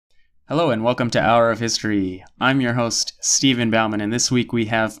Hello and welcome to Hour of History. I'm your host, Stephen Bauman, and this week we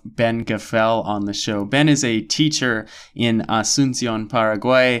have Ben Gefell on the show. Ben is a teacher in Asuncion,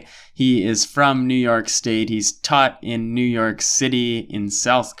 Paraguay. He is from New York State. He's taught in New York City, in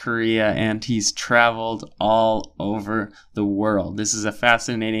South Korea, and he's traveled all over the world. This is a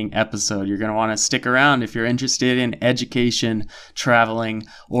fascinating episode. You're going to want to stick around if you're interested in education, traveling,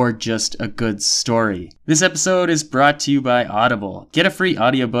 or just a good story. This episode is brought to you by Audible. Get a free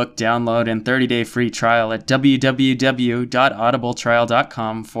audiobook download and 30-day free trial at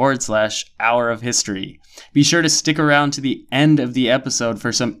www.audibletrial.com/hour of history. Be sure to stick around to the end of the episode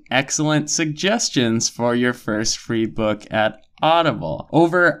for some excellent suggestions for your first free book at Audible.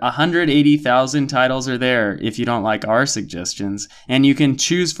 Over 180,000 titles are there if you don't like our suggestions, and you can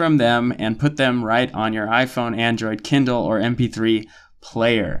choose from them and put them right on your iPhone, Android, Kindle, or MP3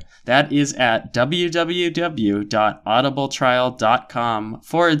 player. That is at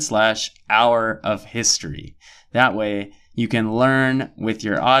www.audibletrial.com/hour of history. That way you can learn with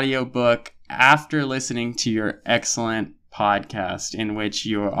your audiobook after listening to your excellent podcast in which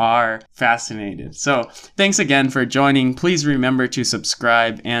you are fascinated. So thanks again for joining. Please remember to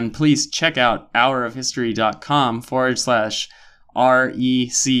subscribe and please check out hourofhistory.com/RECS,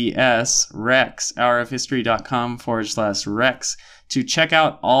 hourofhistory.com/Rex, to check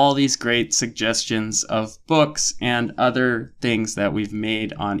out all these great suggestions of books and other things that we've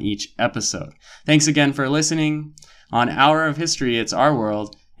made on each episode. Thanks again for listening. On Hour of History, it's our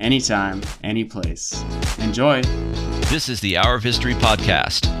world, anytime, any place. Enjoy. This is the Hour of History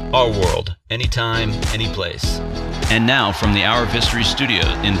podcast. Our world, anytime, any place. And now from the Hour of History studio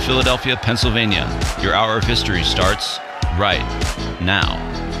in Philadelphia, Pennsylvania, your Hour of History starts right now.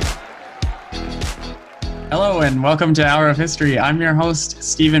 Hello and welcome to Hour of History. I'm your host,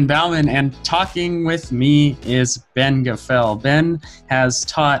 Stephen Bauman, and talking with me is Ben Gefell. Ben has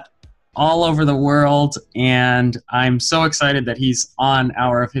taught all over the world, and I'm so excited that he's on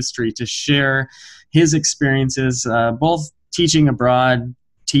Hour of History to share his experiences, both teaching abroad,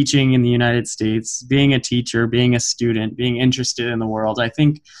 teaching in the United States, being a teacher, being a student, being interested in the world. I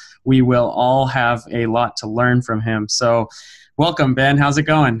think we will all have a lot to learn from him. So welcome, Ben. How's it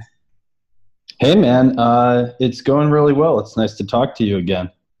going? Hey, man. It's going really well. It's nice to talk to you again.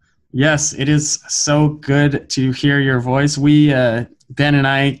 Yes, it is so good to hear your voice. We, Ben and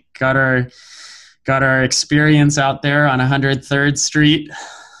I, got our experience out there on 103rd Street.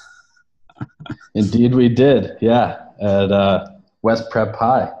 Indeed, we did. Yeah, at West Prep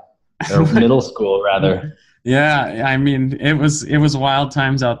High, or middle school, rather. Yeah, I mean, it was wild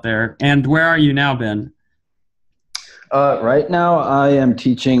times out there. And where are you now, Ben? Right now, I am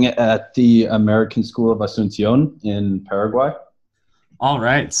teaching at the American School of Asuncion in Paraguay. All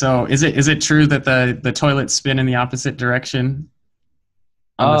right. So, is it true that the toilets spin in the opposite direction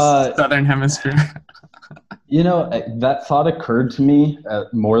on the southern hemisphere? You know, that thought occurred to me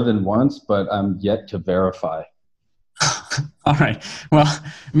more than once, but I'm yet to verify. All right. Well,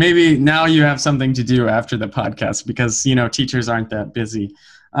 maybe now you have something to do after the podcast because, you know, teachers aren't that busy.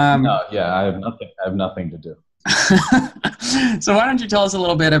 No, yeah, I have nothing to do. So why don't you tell us a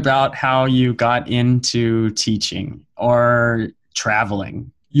little bit about how you got into teaching or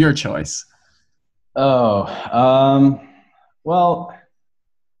traveling? Your choice. Well,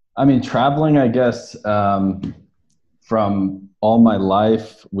 I mean, traveling, I guess, from all my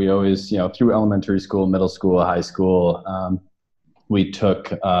life, we always, through elementary school, middle school, high school, we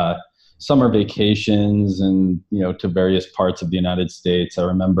took summer vacations and, to various parts of the United States. I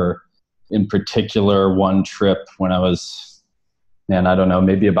remember in particular one trip when I was, I don't know,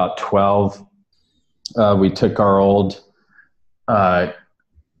 maybe about 12. We took our old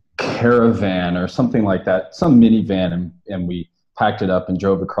caravan or something like that, some minivan, and we packed it up and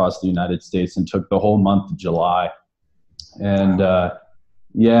drove across the United States and took the whole month of July. And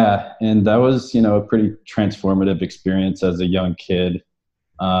and that was, a pretty transformative experience as a young kid.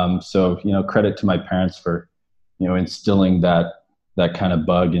 So, credit to my parents for, instilling that kind of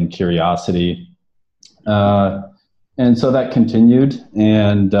bug and curiosity. And so that continued.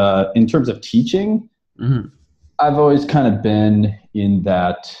 And in terms of teaching, mm-hmm. I've always kind of been in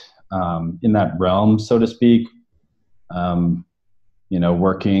that realm, so to speak.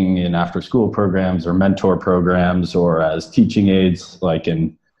 Working in after-school programs or mentor programs or as teaching aides, like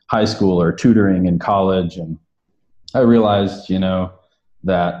in high school or tutoring in college. And I realized,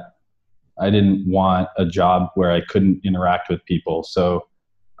 that I didn't want a job where I couldn't interact with people. So,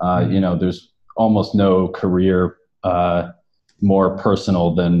 there's almost no career more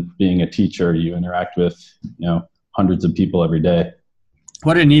personal than being a teacher. You interact with, hundreds of people every day.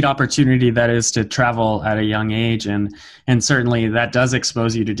 What a neat opportunity that is to travel at a young age, and certainly that does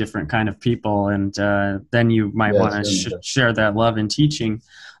expose you to different kind of people, and then you might Yeah, want to share that love in teaching.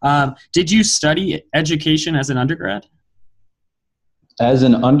 Did you study education as an undergrad? As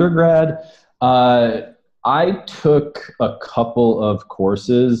an undergrad, I took a couple of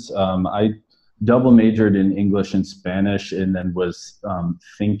courses. I double majored in English and Spanish, and then was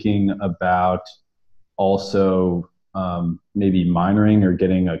thinking about also maybe minoring or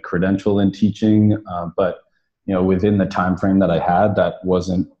getting a credential in teaching. But within the time frame that I had, that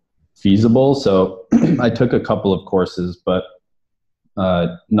wasn't feasible. So I took a couple of courses, but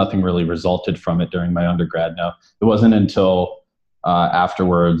nothing really resulted from it during my undergrad. Now, it wasn't until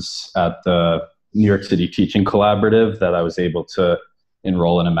afterwards at the New York City Teaching Collaborative that I was able to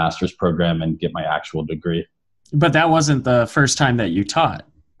enroll in a master's program and get my actual degree. But that wasn't the first time that you taught.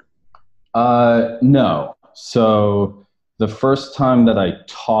 No. So the first time that I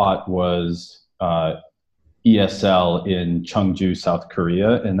taught was ESL in Cheongju, South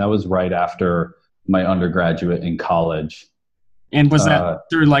Korea, and that was right after my undergraduate in college. And was that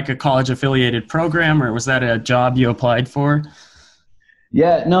through like a college affiliated program, or was that a job you applied for?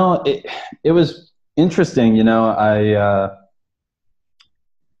 Yeah, no, it was interesting. I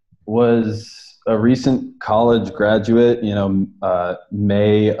was a recent college graduate,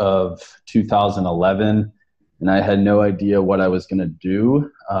 May of 2011, and I had no idea what I was going to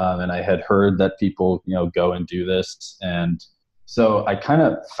do. And I had heard that people, go and do this. And so I kind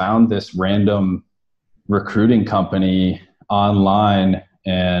of found this random recruiting company online,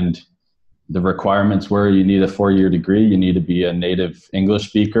 and the requirements were you need a 4-year degree, you need to be a native English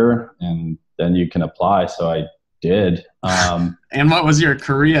speaker, and then you can apply. So I did. And what was your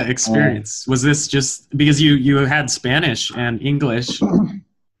Korea experience? Was this just because you had Spanish and English?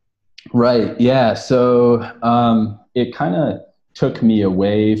 Right. Yeah. So it kind of took me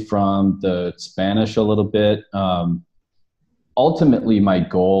away from the Spanish a little bit. Ultimately, my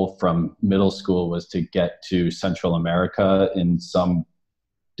goal from middle school was to get to Central America in some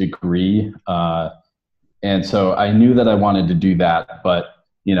degree. And so I knew that I wanted to do that. But,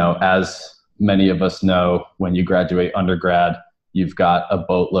 as many of us know, when you graduate undergrad, you've got a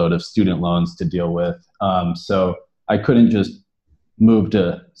boatload of student loans to deal with. So I couldn't just move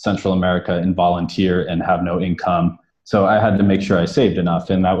to Central America and volunteer and have no income. So I had to make sure I saved enough.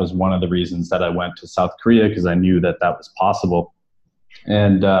 And that was one of the reasons that I went to South Korea, because I knew that that was possible.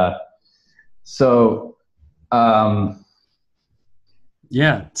 And so it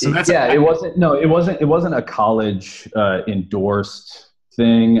wasn't a college it wasn't a college endorsed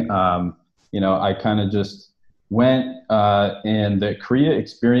thing. I kind of just went, and the Korea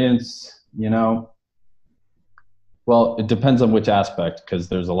experience, well, it depends on which aspect, because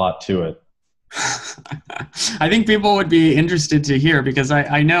there's a lot to it. I think people would be interested to hear, because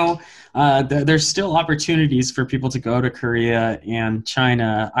I know there's still opportunities for people to go to Korea and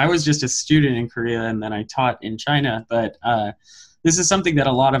China. I was just a student in Korea, and then I taught in China, but this is something that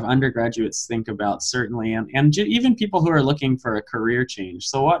a lot of undergraduates think about, certainly, and even people who are looking for a career change.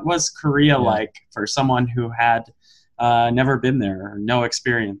 So what was Korea like for someone who had never been there or no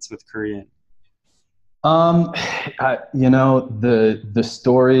experience with Korean? The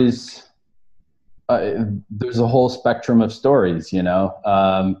stories, there's a whole spectrum of stories,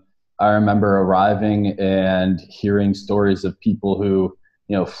 I remember arriving and hearing stories of people who,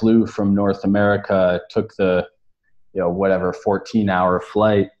 flew from North America, took the, 14-hour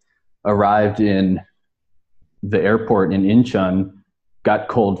flight, arrived in the airport in Incheon, got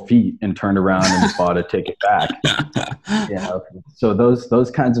cold feet, and turned around and bought a ticket back. So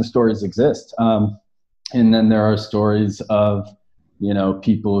those kinds of stories exist. And then there are stories of,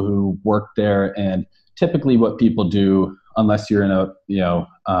 people who work there, and typically what people do, unless you're in a,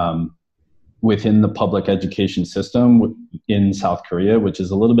 within the public education system in South Korea, which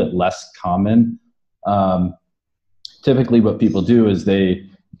is a little bit less common, typically what people do is they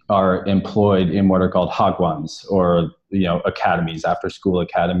are employed in what are called Hagwons, or, academies, after school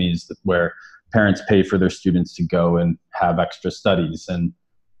academies, where parents pay for their students to go and have extra studies. And,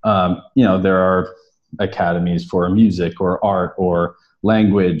 there are academies for music or art or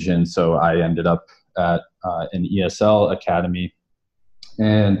language. And so I ended up at an ESL academy,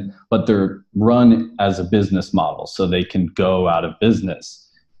 but they're run as a business model, so they can go out of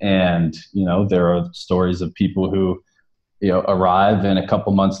business. And, there are stories of people who, arrive, and a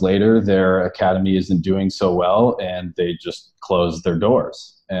couple months later, their academy isn't doing so well, and they just close their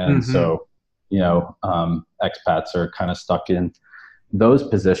doors. And so, expats are kind of stuck in those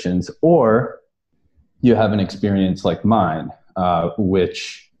positions. Or you have an experience like mine,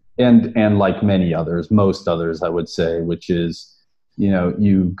 which, and like many others, most others, I would say, which is,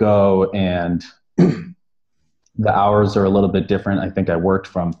 you go and the hours are a little bit different. I think I worked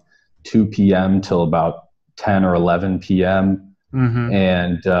from 2 p.m. till about 10 or 11 p.m. Mm-hmm.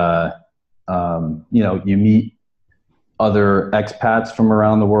 And, you meet other expats from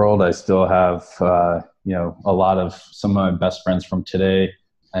around the world. I still have, a lot of some of my best friends from today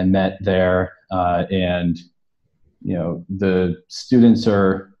I met there. And the students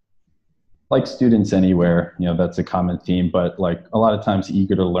are like students anywhere, that's a common theme, but like a lot of times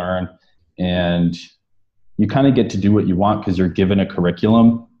eager to learn, and you kind of get to do what you want because you're given a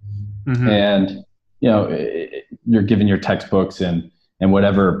curriculum. Mm-hmm. And, you're given your textbooks and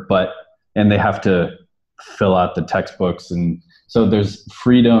whatever, and they have to fill out the textbooks. And so there's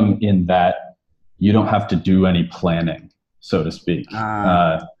freedom in that you don't have to do any planning, so to speak.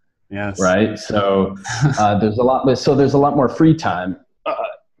 Yes. Right. So there's a lot more free time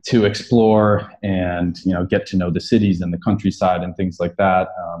to explore and, get to know the cities and the countryside and things like that.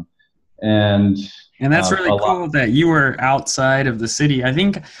 And that's really cool that you were outside of the city. I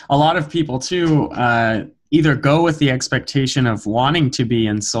think a lot of people too, either go with the expectation of wanting to be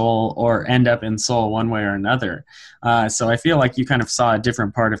in Seoul or end up in Seoul one way or another. So I feel like you kind of saw a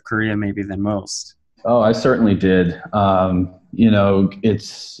different part of Korea maybe than most. Oh, I certainly did.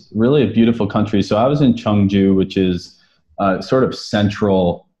 It's really a beautiful country. So I was in Cheongju, which is sort of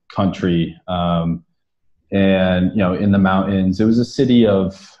central country. And, in the mountains, it was a city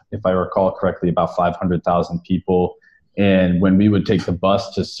of, if I recall correctly, about 500,000 people. And when we would take the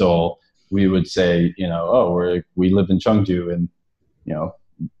bus to Seoul, we would say, we live in Cheongju, and,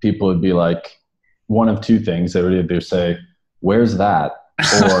 people would be like one of two things. They would either say, where's that?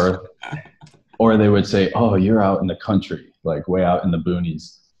 Or they would say, oh, you're out in the country, like way out in the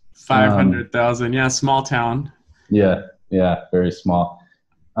boonies. 500,000. Yeah. Small town. Yeah. Very small.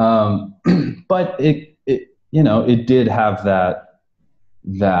 But it did have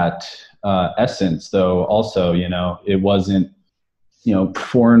that essence, though. Also, it wasn't,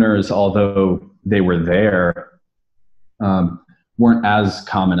 foreigners, although they were there, weren't as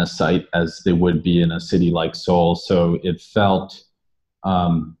common a sight as they would be in a city like Seoul. So it felt,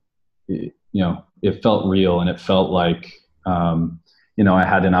 it felt real, and it felt like, I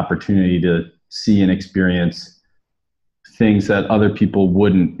had an opportunity to see and experience things that other people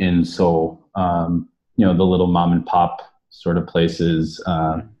wouldn't in Seoul. The little mom and pop sort of places.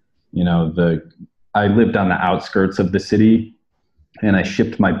 I lived on the outskirts of the city, and I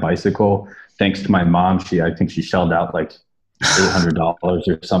shipped my bicycle thanks to my mom. I think she shelled out like $800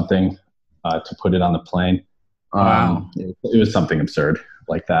 or something to put it on the plane. Wow. It was something absurd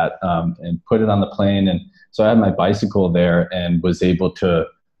like that, and put it on the plane. And so I had my bicycle there and was able to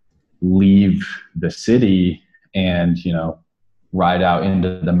leave the city and, ride out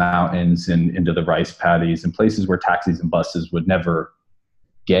into the mountains and into the rice paddies and places where taxis and buses would never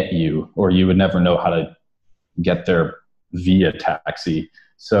get you, or you would never know how to get there via taxi.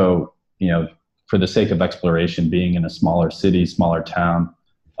 So, for the sake of exploration, being in a smaller city, smaller town,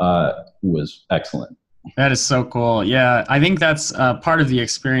 was excellent. That is so cool. Yeah, I think that's part of the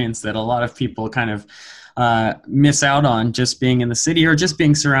experience that a lot of people kind of miss out on, just being in the city or just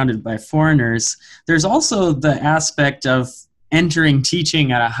being surrounded by foreigners. There's also the aspect of entering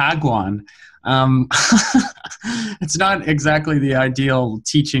teaching at a Hagwon. It's not exactly the ideal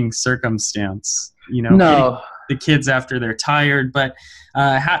teaching circumstance, No. The kids after they're tired, but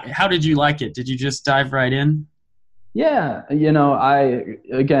how did you like it? Did you just dive right in? Yeah. I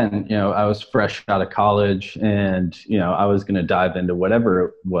was fresh out of college, and, I was going to dive into whatever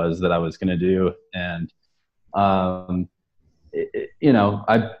it was that I was going to do. And,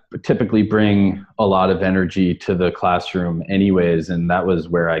 I typically bring a lot of energy to the classroom anyways, and that was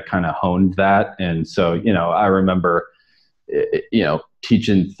where I kind of honed that. And so, I remember,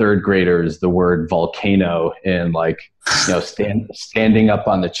 teaching third graders the word volcano, and standing up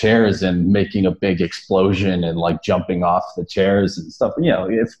on the chairs and making a big explosion and like jumping off the chairs and stuff.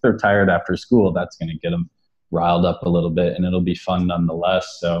 If they're tired after school, that's going to get them riled up a little bit, and it'll be fun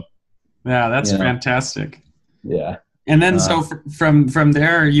nonetheless. So, yeah, that's fantastic. Yeah. And then, so from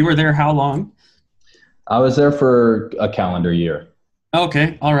there, you were there how long? I was there for a calendar year.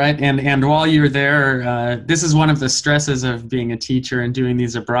 Okay. All right. And while you were there, this is one of the stresses of being a teacher and doing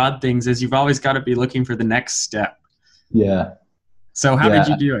these abroad things, is you've always got to be looking for the next step. Yeah. So how did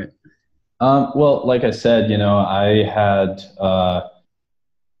you do it? Well, like I said, I had,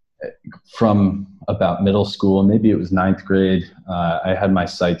 from about middle school, maybe it was 9th grade, I had my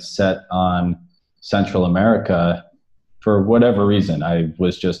sights set on Central America. For whatever reason, I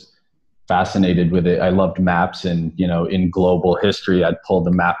was just fascinated with it. I loved maps, and, in global history, I'd pull the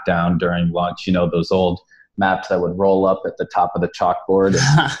map down during lunch, those old maps that would roll up at the top of the chalkboard.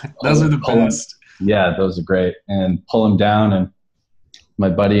 Those are the best. Yeah, those are great. And pull them down. And my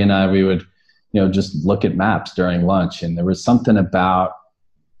buddy and I, we would, just look at maps during lunch. And there was something about,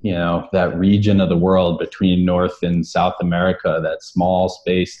 that region of the world between North and South America, that small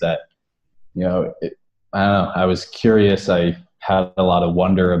space that, I don't know, I was curious. I had a lot of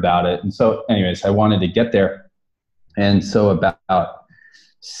wonder about it. And so anyways, I wanted to get there. And so about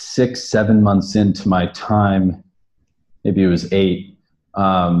 6-7 months into my time, maybe it was 8,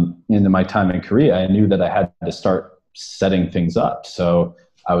 into my time in Korea, I knew that I had to start setting things up. So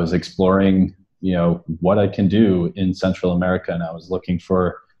I was exploring, what I can do in Central America. And I was looking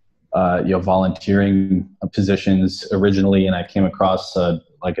for, volunteering positions originally. And I came across a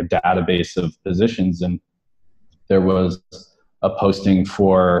database of positions, and there was a posting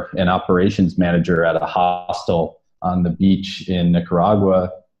for an operations manager at a hostel on the beach in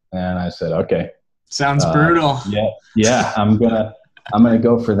Nicaragua. And I said, okay. Sounds brutal. Yeah. I'm going to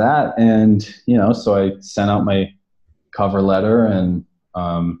go for that. And, so I sent out my cover letter and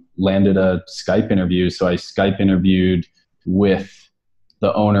landed a Skype interview. So I Skype interviewed with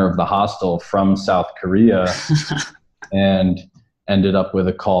the owner of the hostel from South Korea and ended up with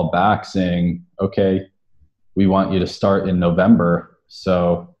a call back saying, okay, we want you to start in November.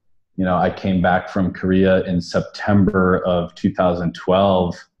 So, I came back from Korea in September of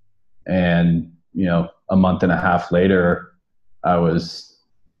 2012, and, a month and a half later, I was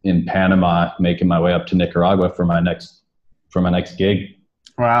in Panama making my way up to Nicaragua for my next gig.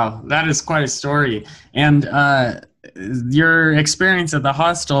 Wow, that is quite a story. And your experience at the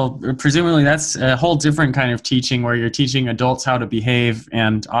hostel, presumably that's a whole different kind of teaching, where you're teaching adults how to behave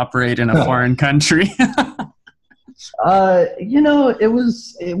and operate in a foreign country. It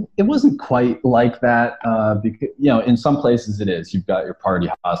wasn't quite like that, because, in some places it is. You've got your party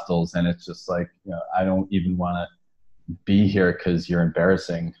hostels, and it's just like, I don't even want to be here because you're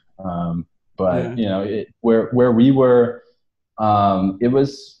embarrassing. Where we were, it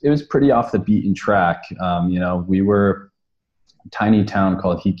was pretty off the beaten track. We were a tiny town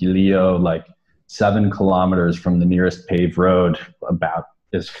called Hiquilillo, like 7 kilometers from the nearest paved road, about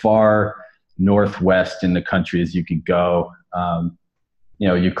as far northwest in the country as you could go.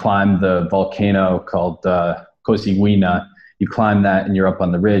 You climb the volcano called Cosiguina. You climb that and you're up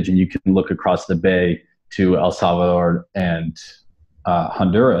on the ridge, and you can look across the bay to El Salvador and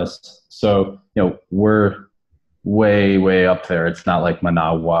Honduras. So, we're way, way up there. It's not like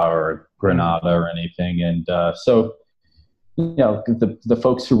Managua or Grenada or anything. And so, the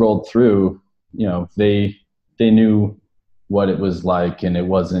folks who rolled through, they knew what it was like, and it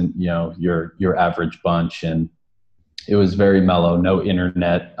wasn't, your average bunch. And it was very mellow, no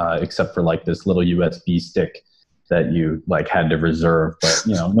internet, except for like this little USB stick that you had to reserve, but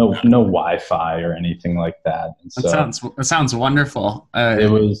no Wi-Fi or anything like that. And so that sounds wonderful. It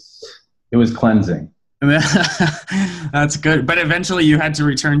was cleansing. That's good. But eventually you had to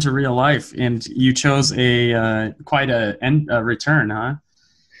return to real life, and you chose quite a return, huh?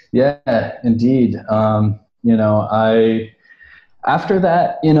 Yeah, indeed. After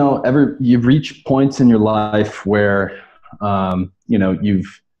that, you've reached points in your life where,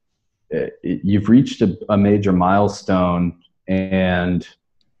 you've reached a major milestone, and,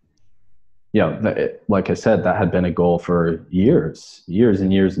 like I said, that had been a goal for years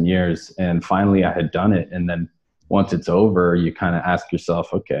and years and years. And finally I had done it. And then once it's over, you kind of ask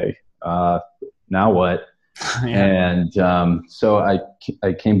yourself, okay, now what? Yeah. And so I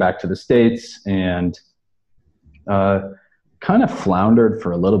came back to the States and kind of floundered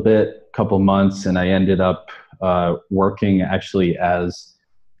for a little bit, couple months, and I ended up working actually as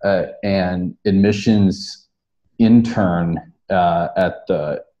an admissions intern at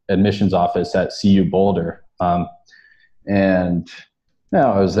the admissions office at CU Boulder. And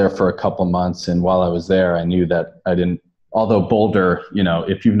I was there for a couple months, and while I was there, I knew that although Boulder,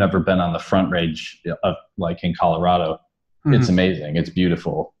 if you've never been on the Front Range of, like in Colorado, mm-hmm. It's amazing. It's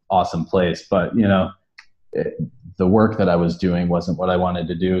beautiful, awesome place. But, the work that I was doing wasn't what I wanted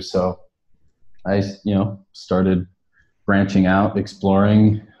to do. So I, started branching out,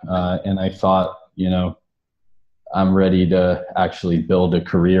 exploring, and I thought, I'm ready to actually build a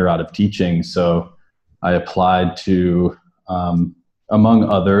career out of teaching. So I applied to, among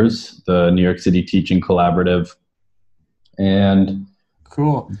others, the New York City Teaching Collaborative, and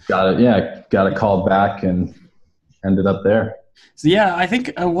cool. Got a call back and ended up there. So yeah, I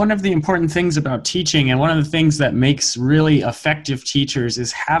think one of the important things about teaching, and one of the things that makes really effective teachers,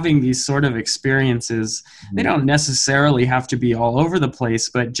 is having these sort of experiences. They don't necessarily have to be all over the place,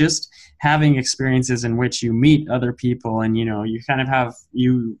 but just having experiences in which you meet other people and, you kind of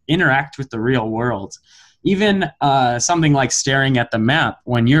you interact with the real world. even something like staring at the map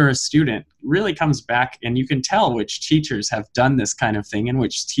when you're a student really comes back, and you can tell which teachers have done this kind of thing and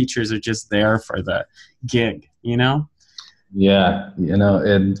which teachers are just there for the gig, you know? Yeah,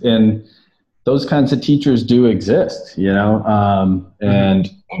 and those kinds of teachers do exist, and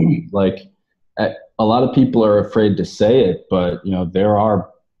like a lot of people are afraid to say it, but there are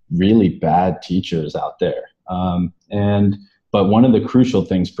really bad teachers out there. But one of the crucial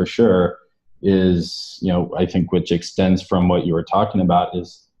things for sure is, I think, which extends from what you were talking about,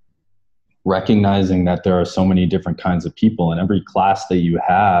 is recognizing that there are so many different kinds of people in every class that you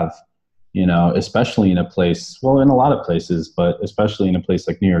have, especially in a place, well, in a lot of places, but especially in a place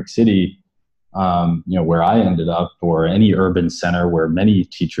like New York City, where I ended up, or any urban center where many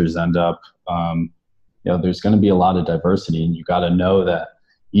teachers end up, there's going to be a lot of diversity, and you got to know that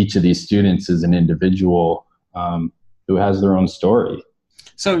each of these students is an individual who has their own story.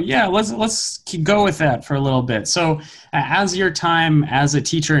 So yeah, let's go with that for a little bit. So as your time as a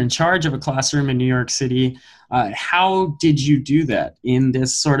teacher in charge of a classroom in New York City, how did you do that in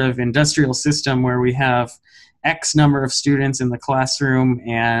this sort of industrial system where we have X number of students in the classroom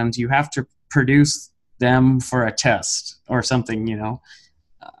and you have to produce them for a test or something,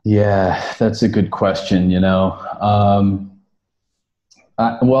 Yeah, that's a good question.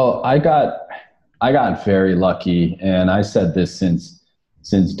 I got very lucky, and I said this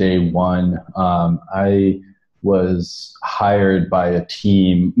since day one. I was hired by a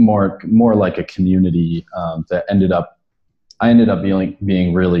team, more like a community, that I ended up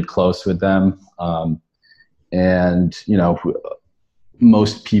being really close with them. And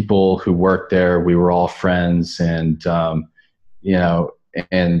most people who worked there, we were all friends, and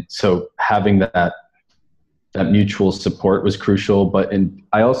and so having that mutual support was crucial.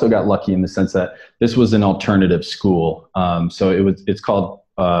 I also got lucky in the sense that this was an alternative school. So it's called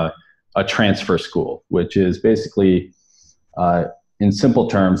a transfer school, which is basically, in simple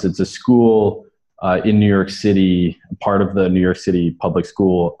terms, it's a school in New York City, part of the New York City public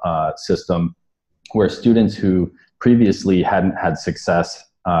school system, where students who previously hadn't had success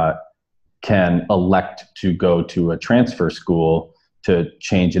can elect to go to a transfer school to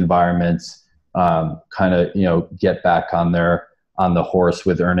change environments, get back on the horse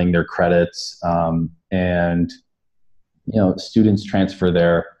with earning their credits. And students transfer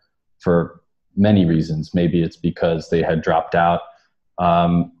there for many reasons. Maybe it's because they had dropped out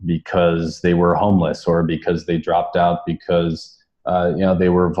because they were homeless, or because they dropped out because they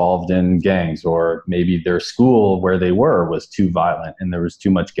were involved in gangs, or maybe their school where they were was too violent and there was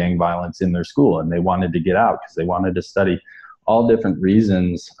too much gang violence in their school and they wanted to get out because they wanted to study. All different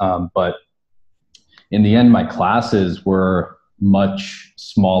reasons. But in the end, my classes were much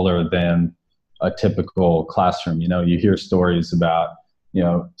smaller than a typical classroom. You hear stories about,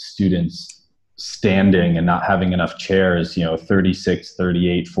 students standing and not having enough chairs, 36,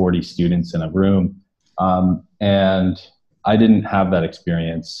 38, 40 students in a room. And I didn't have that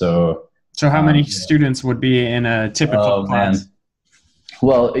experience. So how many students would be in a typical class? Man.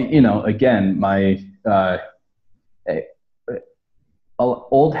 Well, again, my,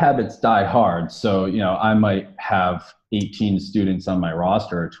 old habits die hard. So, I might have 18 students on my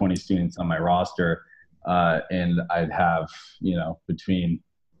roster or 20 students on my roster, and I'd have, between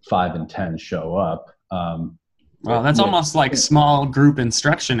 5 and 10 show up. Wow, that's almost like small group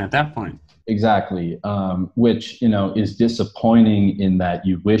instruction at that point. Exactly. Which, is disappointing in that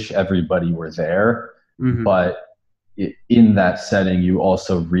you wish everybody were there, but in that setting, you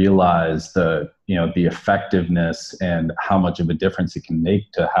also realize the effectiveness and how much of a difference it can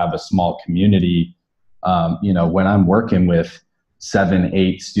make to have a small community. When I'm working with 7,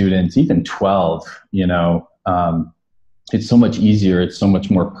 8 students, even 12, it's so much easier. It's so much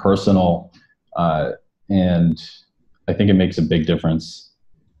more personal. And I think it makes a big difference.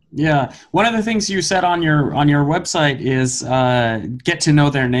 Yeah. One of the things you said on your website is get to know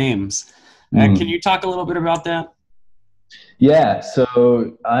their names. Can you talk a little bit about that? Yeah.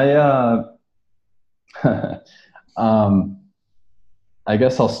 So I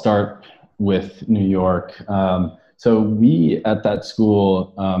guess I'll start with New York. So we at that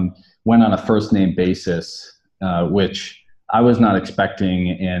school went on a first name basis, which I was not expecting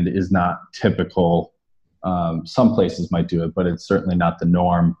and is not typical. Some places might do it, but it's certainly not the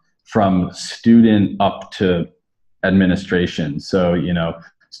norm, from student up to administration. So,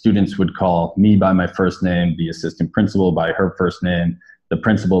 students would call me by my first name, the assistant principal by her first name, the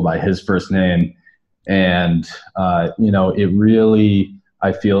principal by his first name. And, it really,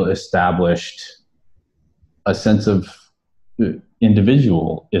 I feel, established a sense of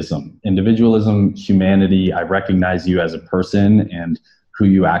individualism, humanity. I recognize you as a person and who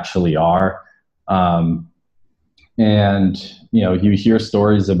you actually are. And, you hear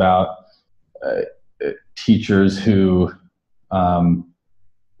stories about teachers who,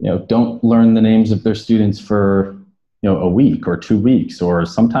 don't learn the names of their students for, a week or 2 weeks or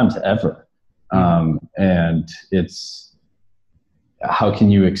sometimes ever. And it's, how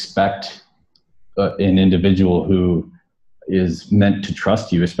can you expect an individual who is meant to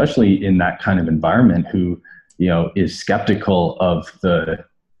trust you, especially in that kind of environment, who, is skeptical of the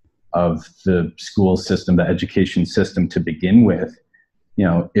school system, the education system to begin with?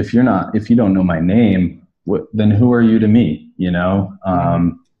 If you don't know my name, then who are you to me?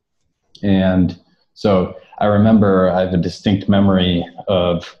 And so I remember, I have a distinct memory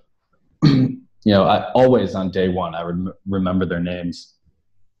of, I always on day one, I would remember their names.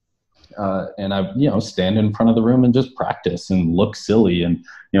 And I, stand in front of the room and just practice and look silly. And,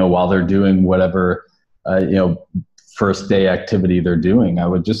 while they're doing whatever, first day activity they're doing, I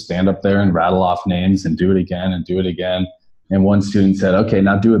would just stand up there and rattle off names and do it again and do it again. And one student said, okay,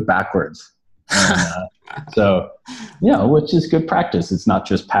 now do it backwards. And, so, which is good practice. It's not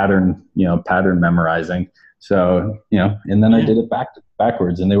just pattern memorizing. So, and then I did it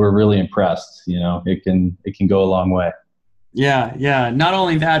backwards, and they were really impressed. It can go a long way. Yeah. Not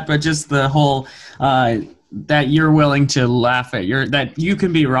only that, but just the whole, that you're willing to laugh at that you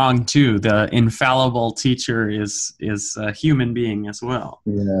can be wrong too. The infallible teacher is a human being as well.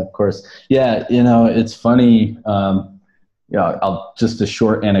 Yeah, of course. Yeah. It's funny. I'll just a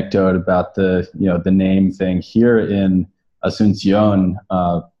short anecdote about the name thing here in Asuncion.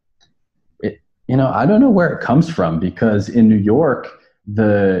 I don't know where it comes from, because in New York,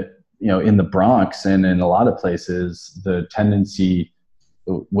 in the Bronx and in a lot of places, the tendency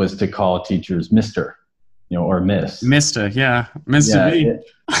was to call teachers Mr., or Miss. Mr. Yeah. Mr. B.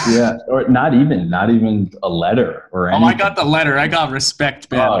 Yeah. Or not even a letter or anything. Oh, I got the letter. I got respect,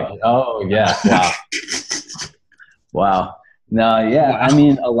 Ben. Oh yeah. Wow. Wow. No, yeah. Wow. I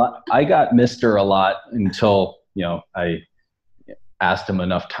mean, I got Mr. a lot until, I asked him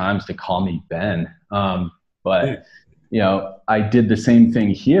enough times to call me Ben. But I did the same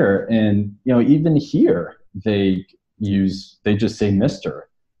thing here, and, even here they just say Mr.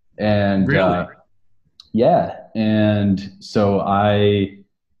 And, really? Yeah. And so I,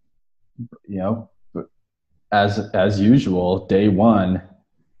 as usual, day one,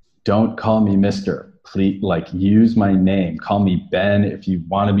 don't call me Mr. Please, use my name. Call me Ben if you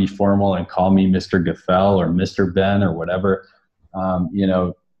want to be formal, and call me Mr. Gefell or Mr. Ben or whatever.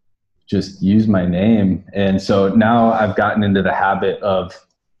 Just use my name. And so now I've gotten into the habit of,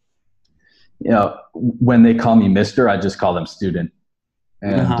 when they call me Mr., I just call them student.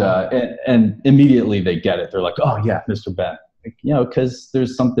 And, and immediately they get it. They're like, oh yeah, Mr. Ben, because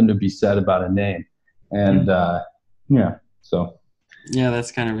there's something to be said about a name. And, so. Yeah,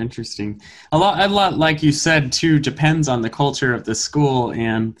 that's kind of interesting. A lot, like you said too, depends on the culture of the school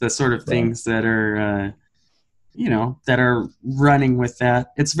and the sort of things that are, that are running with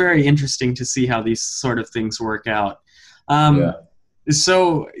that. It's very interesting to see how these sort of things work out.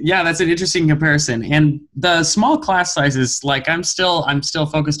 So yeah, that's an interesting comparison. And the small class sizes, I'm still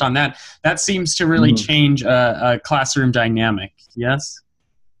focused on that. That seems to really change a classroom dynamic. Yes?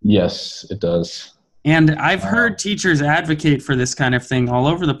 Yes, it does. And I've heard teachers advocate for this kind of thing all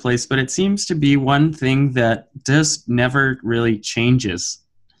over the place, but it seems to be one thing that just never really changes.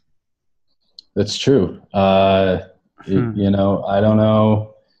 That's true. I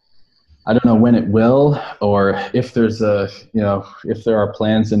don't know when it will, or if there's if there are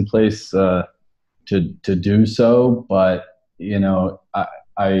plans in place to do so. But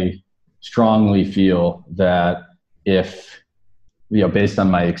I strongly feel that if, based on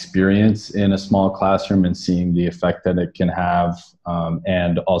my experience in a small classroom and seeing the effect that it can have,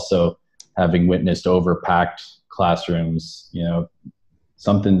 and also having witnessed overpacked classrooms,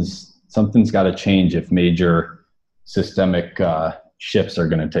 something's got to change if major systemic shifts are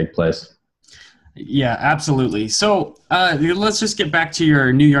going to take place. Yeah, absolutely. So let's just get back to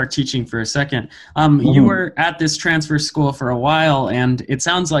your New York teaching for a second. You were at this transfer school for a while, and it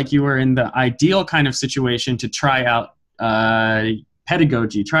sounds like you were in the ideal kind of situation to try out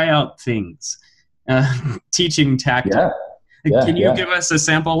pedagogy, try out things, teaching tactics. Can you give us a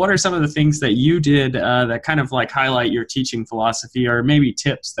sample? What are some of the things that you did that kind of highlight your teaching philosophy, or maybe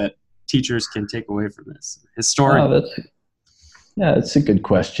tips that teachers can take away from this historically? That's a good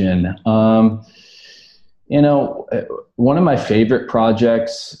question. One of my favorite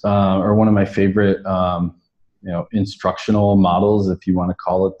projects, or one of my favorite, instructional models, if you want to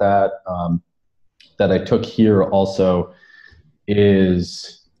call it that, that I took here also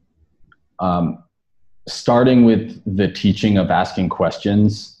is starting with the teaching of asking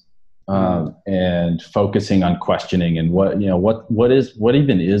questions. and focusing on questioning and what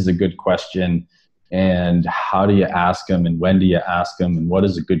even is a good question, and how do you ask them, and when do you ask them, and what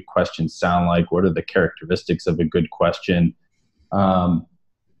does a good question sound like? What are the characteristics of a good question? And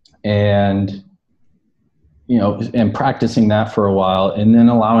practicing that for a while, and then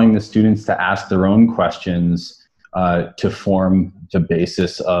allowing the students to ask their own questions to form the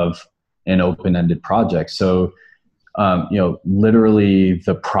basis of an open-ended project. So, literally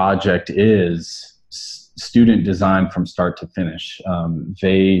the project is student design from start to finish.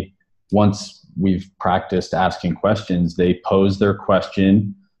 Once we've practiced asking questions, they pose their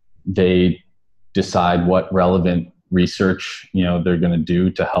question, they decide what relevant research, they're going to do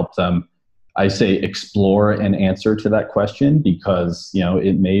to help them, I say, explore an answer to that question, because,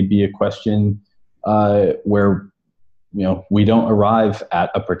 it may be a question where, we don't arrive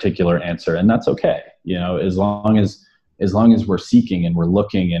at a particular answer, and that's okay. As long as we're seeking and we're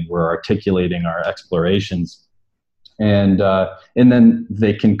looking and we're articulating our explorations, and then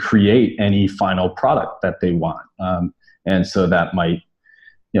they can create any final product that they want. And so that might,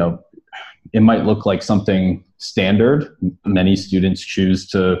 it might look like something standard. Many students choose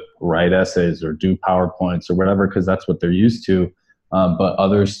to write essays or do PowerPoints or whatever, because that's what they're used to. But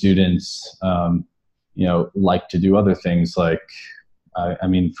other students, like to do other things. Like,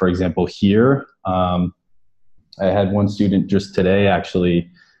 for example, here, I had one student just today,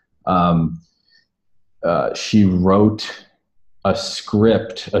 actually, she wrote a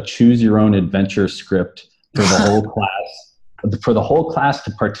script, a choose your own adventure script for the whole class,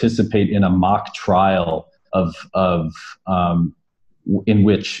 to participate in a mock trial in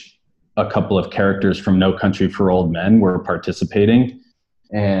which a couple of characters from No Country for Old Men were participating.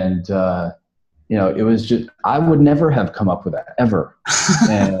 And, it was just, I would never have come up with that ever.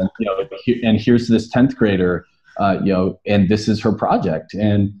 And, and here's this 10th grader, and this is her project.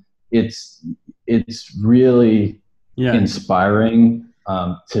 And it's really inspiring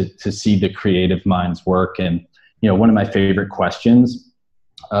to see the creative minds work. And, one of my favorite questions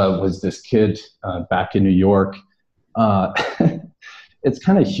was this kid back in New York. It's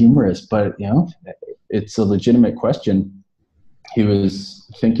kind of humorous, but, it's a legitimate question. He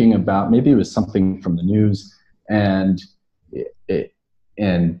was thinking about, maybe it was something from the news, and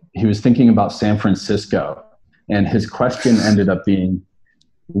he was thinking about San Francisco, and his question ended up being,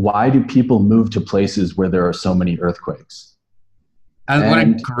 why do people move to places where there are so many earthquakes? What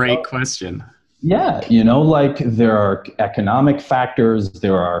a great question. Yeah. Like, there are economic factors,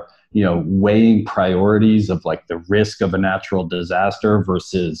 there are, weighing priorities of, like, the risk of a natural disaster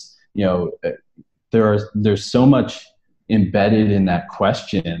versus, there's so much embedded in that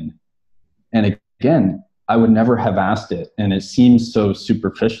question. And again, I would never have asked it. And it seems so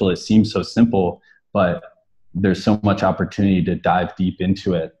superficial. It seems so simple, but there's so much opportunity to dive deep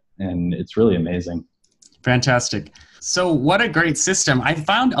into it. And it's really amazing. Fantastic. So what a great system. I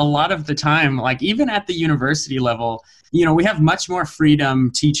found a lot of the time, like even at the university level, we have much more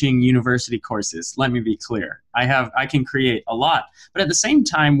freedom teaching university courses. Let me be clear. I can create a lot, but at the same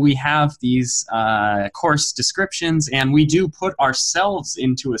time, we have these course descriptions, and we do put ourselves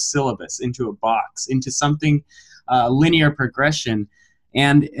into a syllabus, into a box, into something linear progression.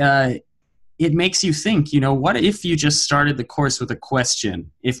 And it makes you think, what if you just started the course with a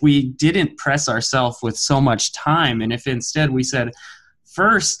question? If we didn't press ourselves with so much time, and if instead we said,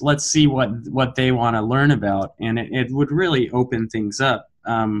 first, let's see what they want to learn about, and it would really open things up.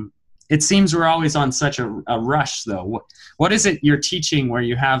 It seems we're always on such a rush, though. What is it you're teaching where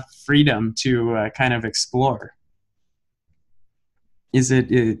you have freedom to kind of explore? Is it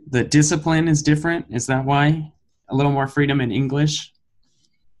the discipline is different? Is that why? A little more freedom in English?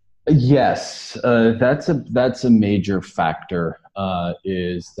 Yes, that's a major factor.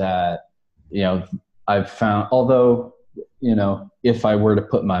 Is that I've found, although if I were to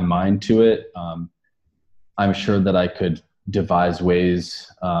put my mind to it, I'm sure that I could devise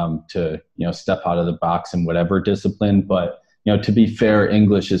ways to step out of the box in whatever discipline. But to be fair,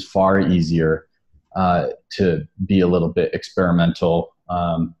 English is far easier to be a little bit experimental.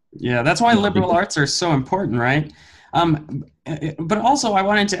 Yeah, that's why liberal arts are so important, right? But also I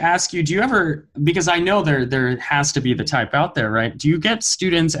wanted to ask you, do you ever, because I know there has to be the type out there, right? Do you get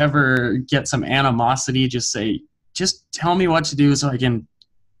students ever get some animosity, just tell me what to do so I can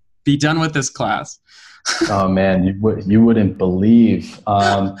be done with this class? Oh man, you wouldn't believe.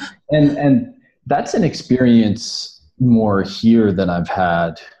 And that's an experience more here than I've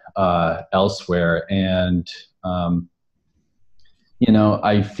had elsewhere. And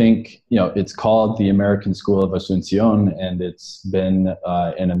I think, it's called the American School of Asuncion, and it's been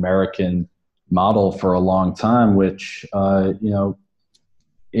an American model for a long time, which,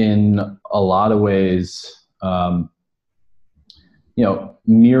 in a lot of ways,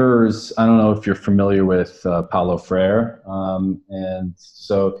 mirrors. I don't know if you're familiar with Paulo Freire, and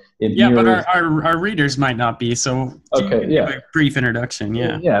so it But mirrors. our readers might not be. So Okay, give a brief introduction.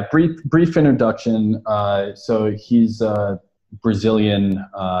 Yeah. Brief introduction. So he's a Brazilian,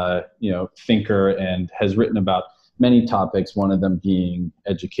 thinker, and has written about many topics. One of them being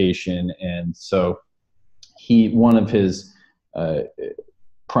education, and so one of his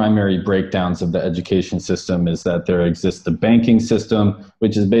primary breakdowns of the education system is that there exists the banking system,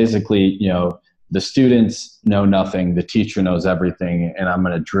 which is basically, the students know nothing, the teacher knows everything, and I'm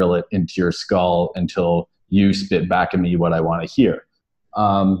going to drill it into your skull until you spit back at me what I want to hear.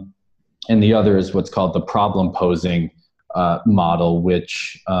 And the other is what's called the problem posing model,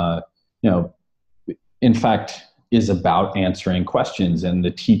 which, in fact, is about answering questions, and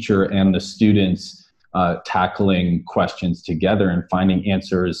the teacher and the students tackling questions together and finding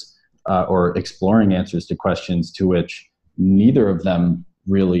answers or exploring answers to questions to which neither of them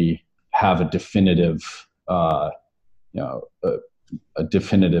really have a definitive, a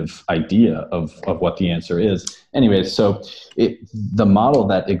definitive idea of what the answer is. Anyway, so the model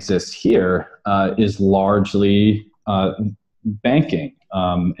that exists here is largely banking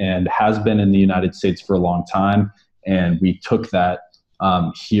and has been in the United States for a long time. And we took that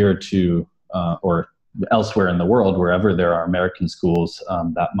here to, or elsewhere in the world, wherever there are American schools,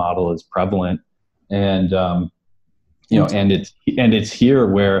 that model is prevalent, and and it's here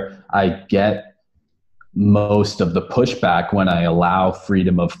where I get most of the pushback when I allow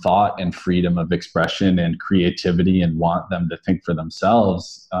freedom of thought and freedom of expression and creativity and want them to think for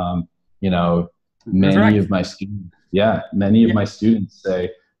themselves. Many of my students, my students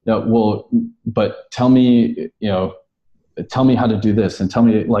say, well, but tell me how to do this, and tell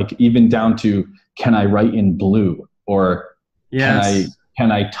me, like, even down to, can I write in blue, or yes. can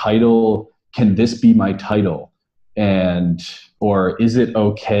I title, can this be my title? Or is it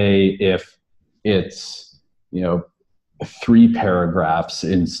okay if it's, 3 paragraphs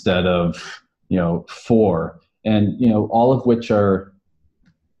instead of, 4, and, all of which are,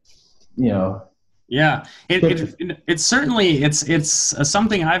 Yeah, it's certainly it's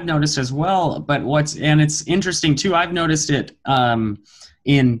something I've noticed as well. But it's interesting too. I've noticed it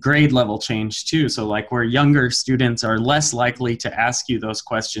in grade level change too. So like where younger students are less likely to ask you those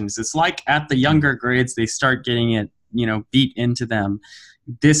questions. It's like at the younger grades they start getting it, beat into them.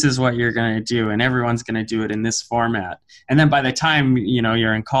 This is what you're going to do, and everyone's going to do it in this format. And then by the time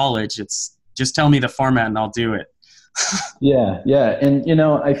you're in college, it's just tell me the format and I'll do it. Yeah, and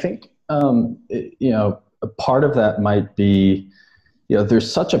I think. A part of that might be,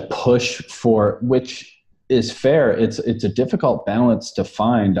 there's such a push for, which is fair. It's a difficult balance to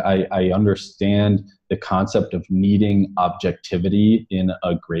find. I understand the concept of needing objectivity in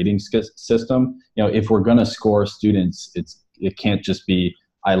a grading system. If we're going to score students, it can't just be,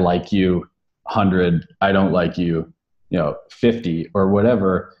 I like you 100, I don't like you, 50 or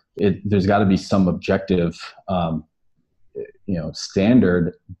whatever. There's got to be some objective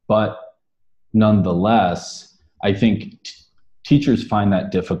standard, but nonetheless, I think teachers find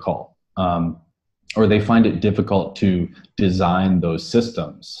that difficult, or they find it difficult to design those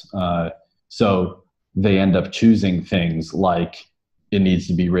systems. So they end up choosing things like it needs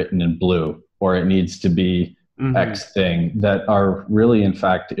to be written in blue, or it needs to be X thing, that are really, in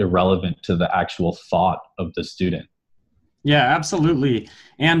fact, irrelevant to the actual thought of the student. Yeah, absolutely.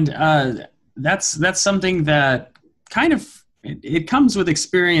 And that's something that kind of, it comes with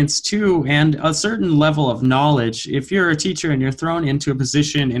experience too, and a certain level of knowledge. If you're a teacher and you're thrown into a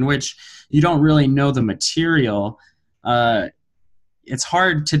position in which you don't really know the material, it's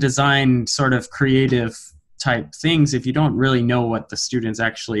hard to design sort of creative type things if you don't really know what the students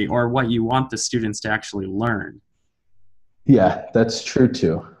actually, or what you want the students to actually learn. Yeah, that's true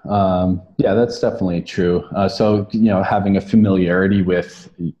too. Yeah, that's definitely true. So, having a familiarity with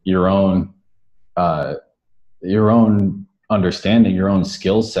your own understanding, your own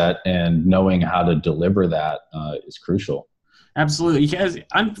skill set, and knowing how to deliver that is crucial. Absolutely. Because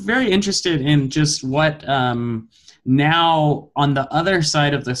I'm very interested in just what now on the other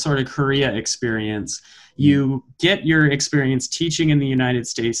side of the sort of Korea experience, you get your experience teaching in the United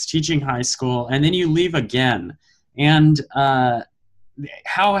States, teaching high school, and then you leave again. And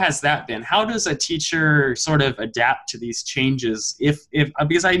how has that been? How does a teacher sort of adapt to these changes?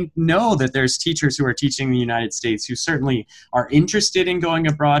 Because I know that there's teachers who are teaching in the United States who certainly are interested in going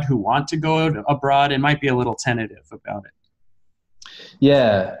abroad, who want to go abroad, and might be a little tentative about it.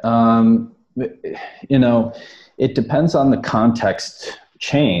 Yeah, it depends on the context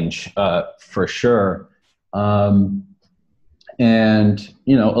change, for sure. And And,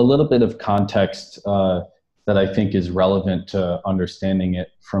 a little bit of context that I think is relevant to understanding it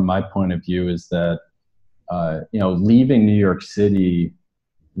from my point of view is that, leaving New York City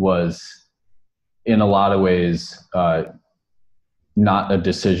was in a lot of ways not a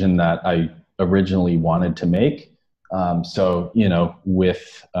decision that I originally wanted to make. So,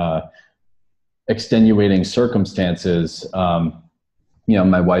 with extenuating circumstances,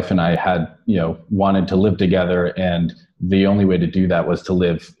 my wife and I had, wanted to live together, and the only way to do that was to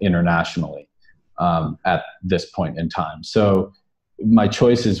live internationally at this point in time. So my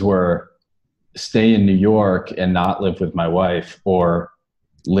choices were stay in New York and not live with my wife, or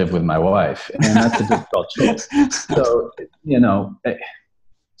live with my wife. And that's a difficult choice. So,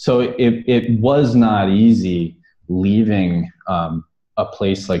 it was not easy leaving a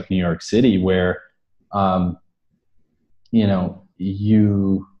place like New York City where,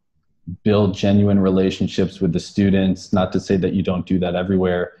 you build genuine relationships with the students. Not to say that you don't do that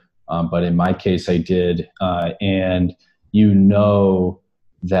everywhere, but in my case, I did. And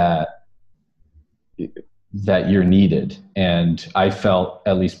that you're needed. And I felt,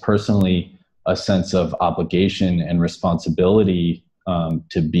 at least personally, a sense of obligation and responsibility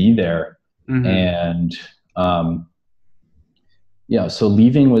to be there. Mm-hmm. And so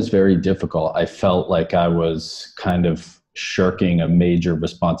leaving was very difficult. I felt like I was kind of shirking a major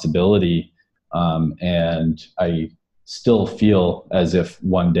responsibility. And I still feel as if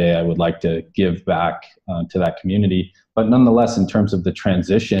one day I would like to give back to that community. But nonetheless, in terms of the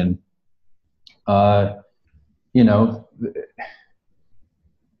transition, man,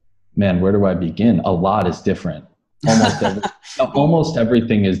 where do I begin? A lot is different. Almost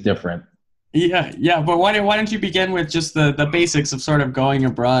everything is different. Yeah. But why don't you begin with just the basics of sort of going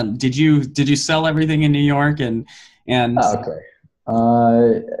abroad? Did you sell everything in New York and? Okay.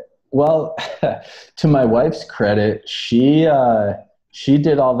 Well, to my wife's credit, she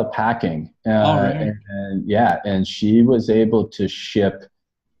did all the packing. Right. And she was able to ship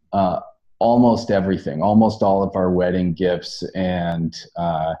almost everything, almost all of our wedding gifts. And,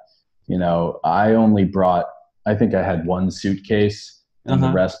 I only brought, I think I had one suitcase, and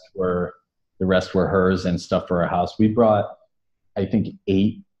the rest were hers and stuff for our house. We brought, I think,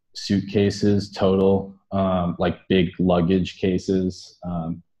 8 suitcases total, like big luggage cases,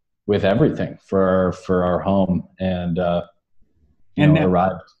 with everything for our home, and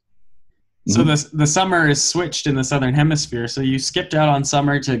arrived. So the summer is switched in the Southern Hemisphere. So you skipped out on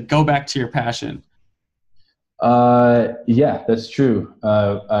summer to go back to your passion. Yeah, that's true.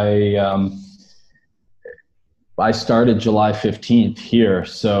 I started July 15th here,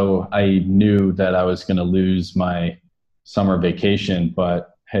 so I knew that I was going to lose my summer vacation,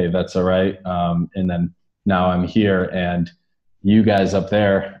 but hey, that's all right. And then now I'm here, and you guys up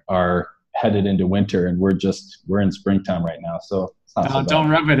there are headed into winter, and we're in springtime right now. So it's not so bad. Don't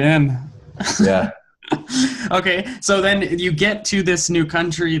rub it in. Yeah. Okay. So then you get to this new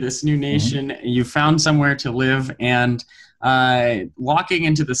country, this new nation, mm-hmm. You found somewhere to live, and walking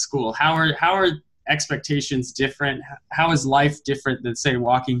into the school, how are expectations different? How is life different than, say,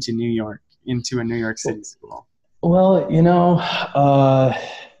 walking to New York, into a New York City school? Well,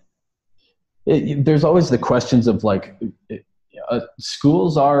 there's always the questions of like,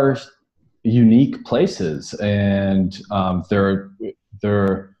 schools are unique places, and they're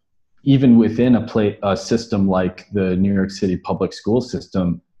even within a system like the New York City public school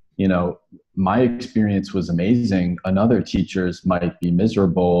system. My experience was amazing. Another teacher's might be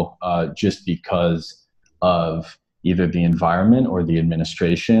miserable just because of either the environment or the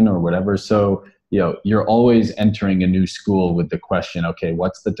administration or whatever. So, you're always entering a new school with the question, okay,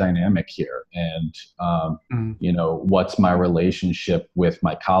 what's the dynamic here? And, what's my relationship with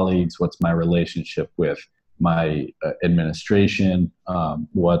my colleagues? What's my relationship with my administration?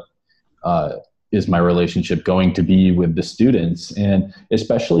 What is my relationship going to be with the students? And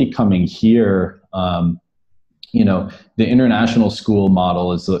especially coming here, the international school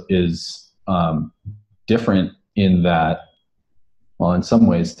model is different in that, well, in some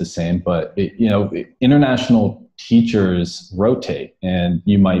ways the same, but international teachers rotate, and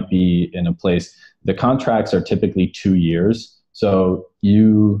you might be in a place, the contracts are typically 2 years. So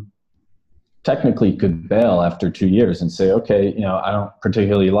you technically could bail after 2 years and say, okay, I don't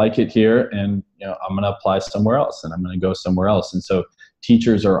particularly like it here, and I'm going to apply somewhere else, and I'm going to go somewhere else. And so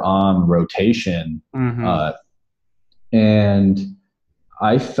teachers are on rotation. Mm-hmm. And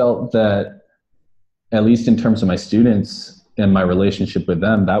I felt that, at least in terms of my students and my relationship with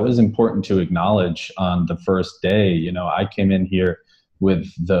them, that was important to acknowledge on the first day. I came in here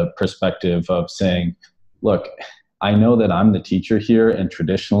with the perspective of saying, look, I know that I'm the teacher here, and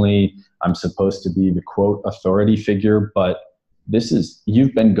traditionally I'm supposed to be the quote authority figure, but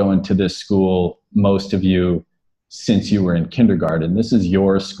you've been going to this school, most of you, since you were in kindergarten. This is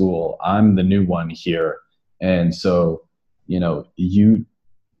your school. I'm the new one here. And so,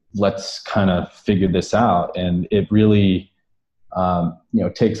 let's kind of figure this out. And it really,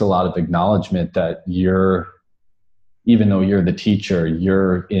 takes a lot of acknowledgement that even though you're the teacher,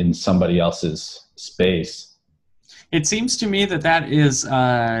 you're in somebody else's space. It seems to me that is,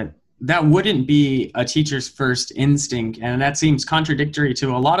 that wouldn't be a teacher's first instinct. And that seems contradictory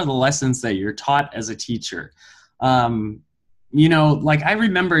to a lot of the lessons that you're taught as a teacher. I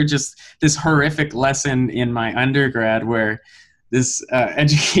remember just this horrific lesson in my undergrad where this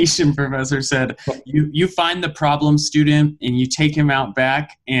education professor said, you find the problem student and you take him out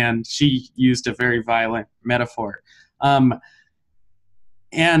back, and she used a very violent metaphor. And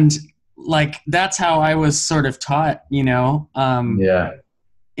that's how I was sort of taught, Yeah.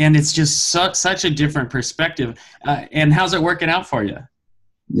 And it's just such a different perspective. And how's it working out for you?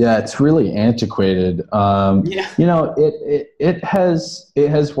 Yeah, it's really antiquated. Yeah. It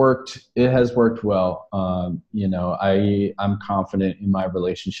has worked well. I'm confident in my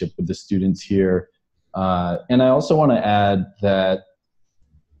relationship with the students here. And I also want to add that,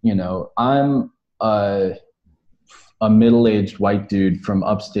 I'm a middle-aged white dude from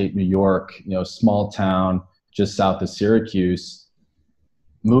upstate New York, small town just south of Syracuse.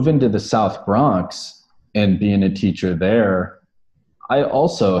 Moving to the South Bronx and being a teacher there, I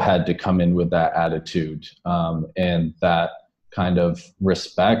also had to come in with that attitude and that kind of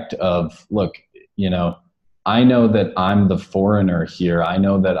respect of, look, I know that I'm the foreigner here. I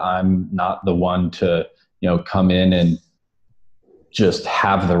know that I'm not the one to, come in and just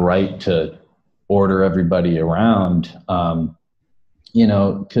have the right to order everybody around,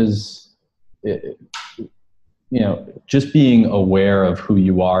 because just being aware of who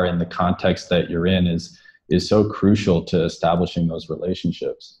you are in the context that you're in is so crucial to establishing those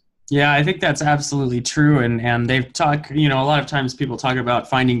relationships. Yeah, I think that's absolutely true. And they've talked, a lot of times people talk about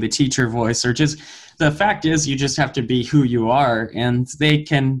finding the teacher voice, or just the fact is you just have to be who you are, and they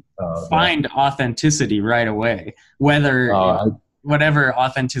can find authenticity right away, whatever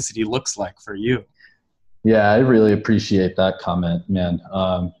authenticity looks like for you. Yeah, I really appreciate that comment, man.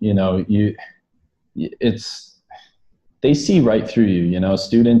 They see right through you.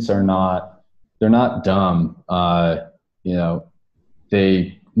 Students they're not dumb.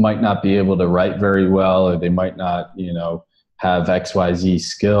 They might not be able to write very well, or they might not, have XYZ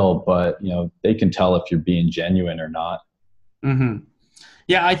skill, but, they can tell if you're being genuine or not. Mm-hmm.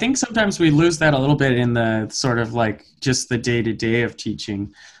 Yeah, I think sometimes we lose that a little bit in the sort of just the day-to-day of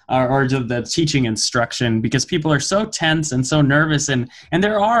teaching or the teaching instruction, because people are so tense and so nervous, and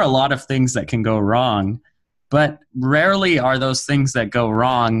there are a lot of things that can go wrong, but rarely are those things that go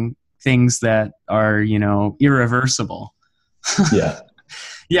wrong things that are, irreversible. Yeah.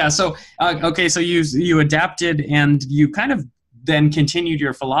 Yeah. So, okay. So you adapted, and you kind of then continued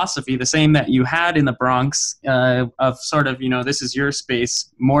your philosophy, the same that you had in the Bronx, of sort of, this is your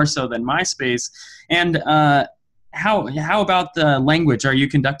space more so than my space. And how about the language? Are you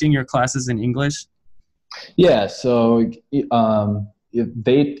conducting your classes in English? Yeah. So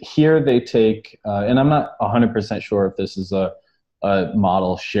they take, and I'm not 100% sure if this is a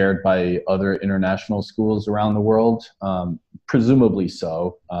model shared by other international schools around the world. Presumably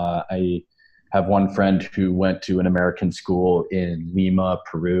so. I have one friend who went to an American school in Lima,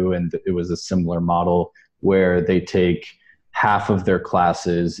 Peru, and it was a similar model where they take half of their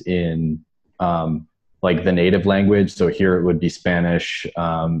classes in the native language. So here it would be Spanish,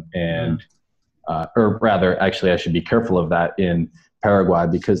 or rather, actually, I should be careful of that in Paraguay,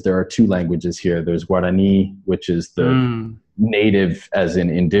 because there are two languages here. There's Guarani, which is the native as in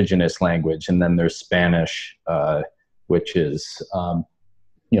indigenous language, and then there's Spanish, which is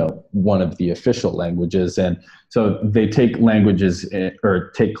one of the official languages. And so they take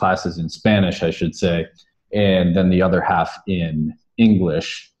take classes in Spanish, I should say, and then the other half in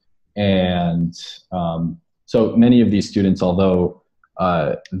English. And so many of these students, although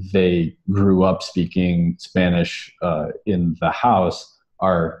they grew up speaking Spanish in the house,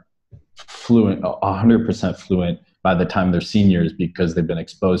 are fluent, 100% fluent by the time they're seniors, because they've been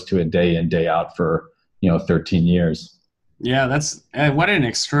exposed to it day in, day out for 13 years. Yeah, that's what an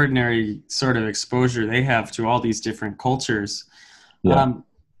extraordinary sort of exposure they have to all these different cultures. Yeah.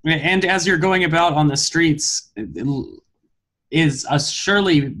 And as you're going about on the streets,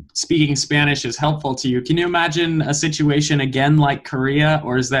 surely speaking Spanish is helpful to you. Can you imagine a situation again like Korea,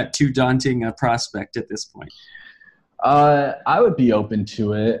 or is that too daunting a prospect at this point? I would be open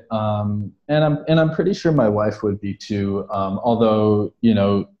to it, and I'm pretty sure my wife would be too. Although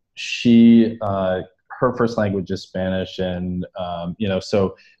she her first language is Spanish, and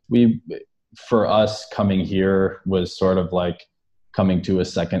so for us coming here was sort of like coming to a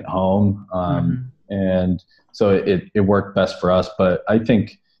second home, and so it worked best for us. But I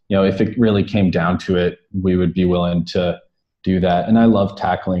think if it really came down to it, we would be willing to do that. And I love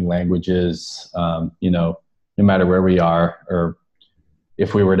tackling languages, no matter where we are, or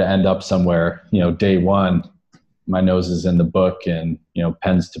if we were to end up somewhere, day one, my nose is in the book and,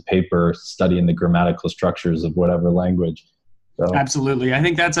 pens to paper, studying the grammatical structures of whatever language. So. Absolutely. I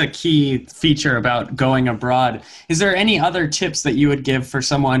think that's a key feature about going abroad. Is there any other tips that you would give for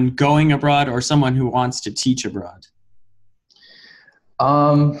someone going abroad or someone who wants to teach abroad?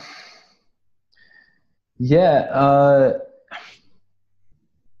 Oh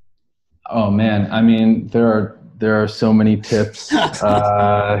man, I mean, there are so many tips.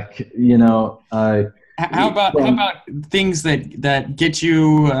 How about things that get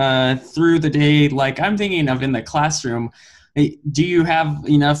you through the day? Like I'm thinking of in the classroom. Do you have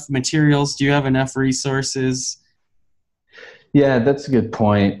enough materials? Do you have enough resources? Yeah, that's a good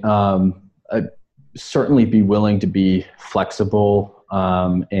point. I'd certainly be willing to be flexible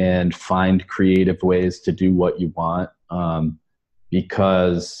and find creative ways to do what you want.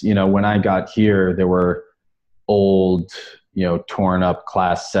 Because, when I got here, there were old, torn up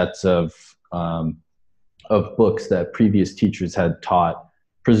class sets of books that previous teachers had taught,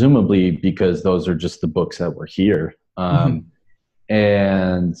 presumably because those are just the books that were here.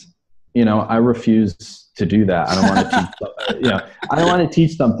 And, I refuse to do that. I don't want to teach, I don't want to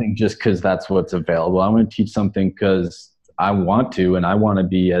teach something just because that's what's available. I want to teach something because I want to, and I want to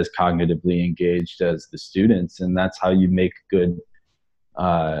be as cognitively engaged as the students. And that's how you make good,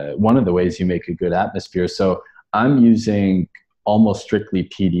 one of the ways you make a good atmosphere. So I'm using almost strictly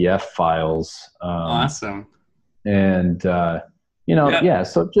PDF files. Awesome. And,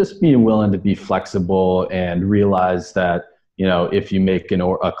 so just being willing to be flexible and realize that, if you make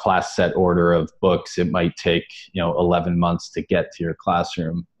a class set order of books, it might take, 11 months to get to your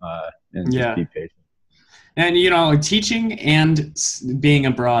classroom, and just be patient. And, teaching and being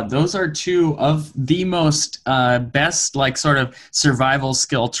abroad, those are two of the most best, like sort of survival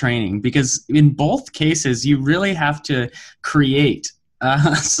skill training, because in both cases, you really have to create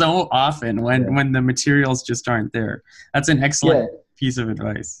so often when the materials just aren't there. That's an excellent piece of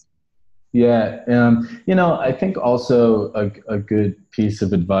advice. Yeah. I think also a good piece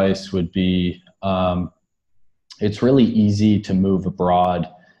of advice would be, it's really easy to move abroad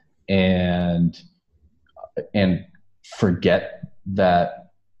and forget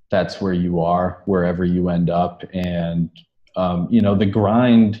that that's where you are, wherever you end up. And, the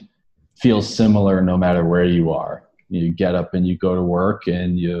grind feels similar no matter where you are. You get up and you go to work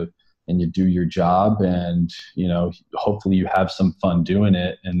and you do your job, and, hopefully you have some fun doing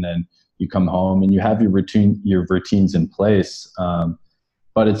it. And then you come home and you have your routines in place.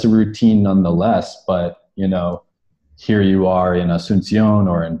 But it's a routine nonetheless. But, here you are in Asuncion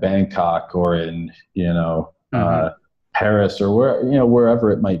or in Bangkok or in, Paris or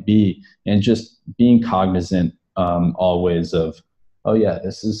wherever it might be. And just being cognizant always of, oh yeah,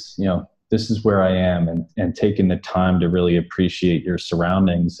 this is where I am, and taking the time to really appreciate your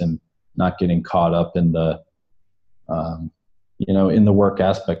surroundings and not getting caught up in the, in the work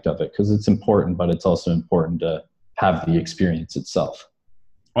aspect of it, because it's important, but it's also important to have the experience itself.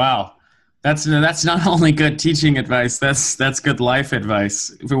 Wow. That's not only good teaching advice, that's good life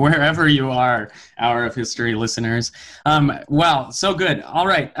advice for wherever you are, Hour of History listeners. Wow, so good. All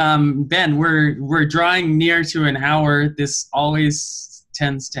right, Ben, we're drawing near to an hour. This always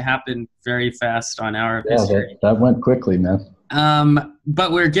tends to happen very fast on Hour of History. That went quickly, man.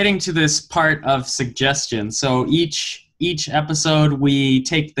 But we're getting to this part of suggestions. So each episode, we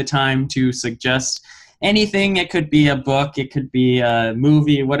take the time to suggest anything. It could be a book, it could be a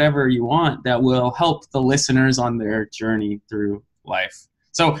movie, whatever you want that will help the listeners on their journey through life.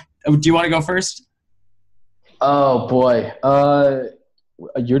 So do you want to go first? Oh boy.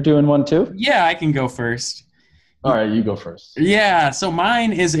 You're doing one too? Yeah, I can go first. All right, you go first. Yeah, so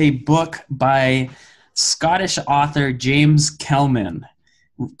mine is a book by Scottish author James Kelman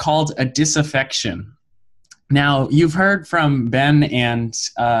called A Disaffection. Now, you've heard from Ben and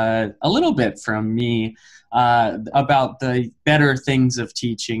a little bit from me about the better things of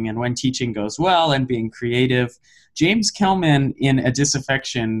teaching and when teaching goes well and being creative. James Kelman in A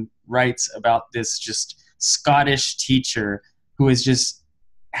Disaffection writes about this just Scottish teacher who is just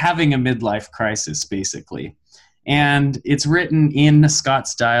having a midlife crisis, basically. And it's written in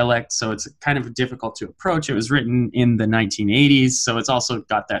Scots dialect, so it's kind of difficult to approach. It was written in the 1980s, so it's also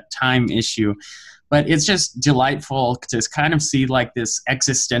got that time issue. but it's just delightful to kind of see like this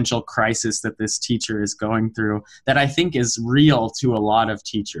existential crisis that this teacher is going through that I think is real to a lot of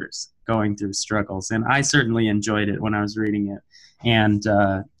teachers going through struggles. And I certainly enjoyed it when I was reading it. And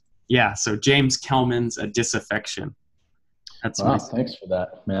so James Kelman's A Disaffection. That's wow, thanks for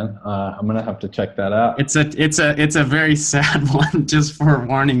that, man. I'm gonna have to check that out. It's a very sad one, just for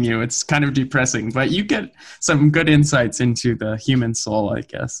warning you. It's kind of depressing, but you get some good insights into the human soul, I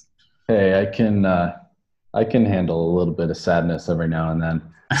guess. Hey, I can handle a little bit of sadness every now and then.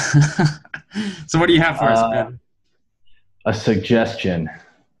 So what do you have for us, Ben? A suggestion.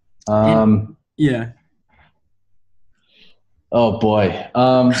 Yeah. Oh boy.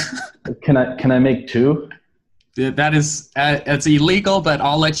 Can I make two? That is, it's illegal, but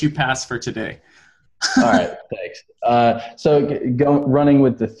I'll let you pass for today. All right, thanks. So running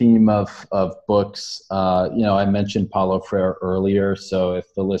with the theme of books, I mentioned Paulo Freire earlier. So if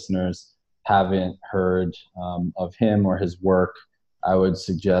the listeners haven't heard of him or his work, I would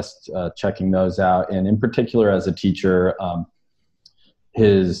suggest checking those out. And in particular, as a teacher,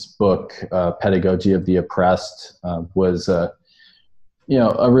 his book, Pedagogy of the Oppressed, was a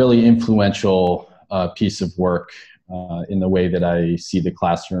really influential piece of work in the way that I see the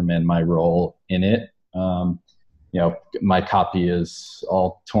classroom and my role in it. My copy is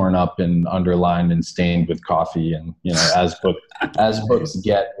all torn up and underlined and stained with coffee, and as books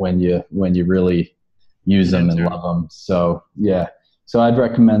get when you really use them and love them. So yeah, so I'd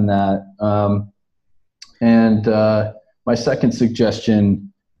recommend that. And my second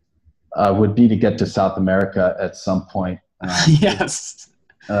suggestion would be to get to South America at some point. Yes.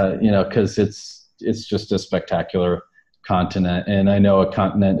 Because it's just a spectacular continent. And I know a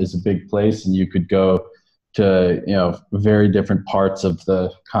continent is a big place, and you could go to, very different parts of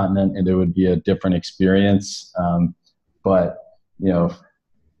the continent and it would be a different experience. But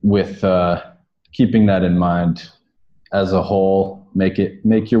with keeping that in mind as a whole, make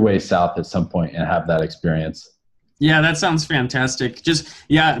your way south at some point and have that experience. Yeah, that sounds fantastic.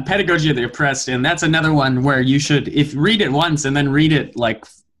 Pedagogy of the Oppressed. And that's another one where you should, if read it once and then read it like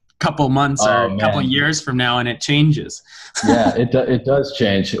couple months or a couple years from now, and it changes. Yeah, it does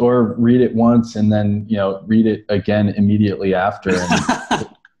change. Or read it once and then read it again immediately after,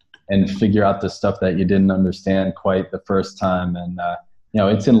 and figure out the stuff that you didn't understand quite the first time. And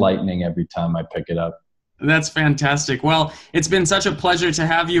it's enlightening every time I pick it up. That's fantastic. Well, it's been such a pleasure to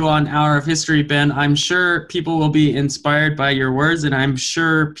have you on Hour of History, Ben. I'm sure people will be inspired by your words, and I'm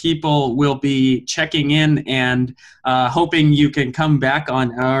sure people will be checking in and hoping you can come back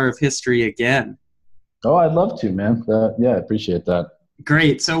on Hour of History again. Oh, I'd love to, man. I appreciate that.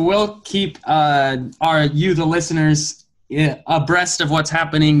 Great. So we'll keep the listeners, abreast of what's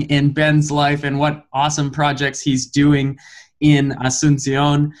happening in Ben's life and what awesome projects he's doing in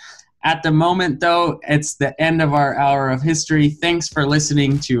Asuncion. At the moment, though, it's the end of our Hour of History. Thanks for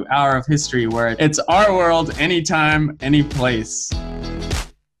listening to Hour of History, where it's our world, anytime, any place.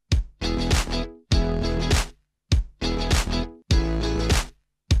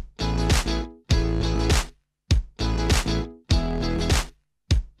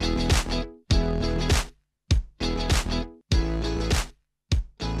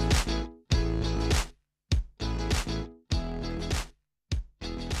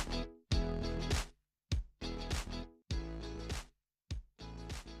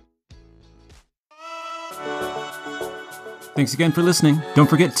 Thanks again for listening. Don't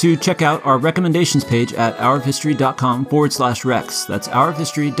forget to check out our recommendations page at hourofhistory.com/recs. That's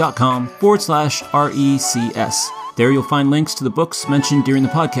hourofhistory.com/RECS. There you'll find links to the books mentioned during the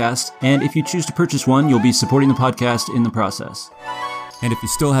podcast, and if you choose to purchase one, you'll be supporting the podcast in the process. And if you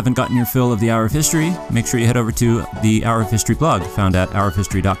still haven't gotten your fill of the Hour of History, make sure you head over to the Hour of History blog, found at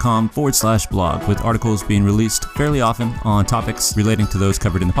hourofhistory.com/blog, with articles being released fairly often on topics relating to those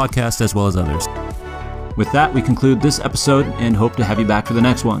covered in the podcast as well as others. With that, we conclude this episode and hope to have you back for the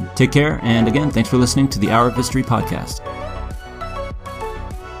next one. Take care, and again, thanks for listening to the Hour of History podcast.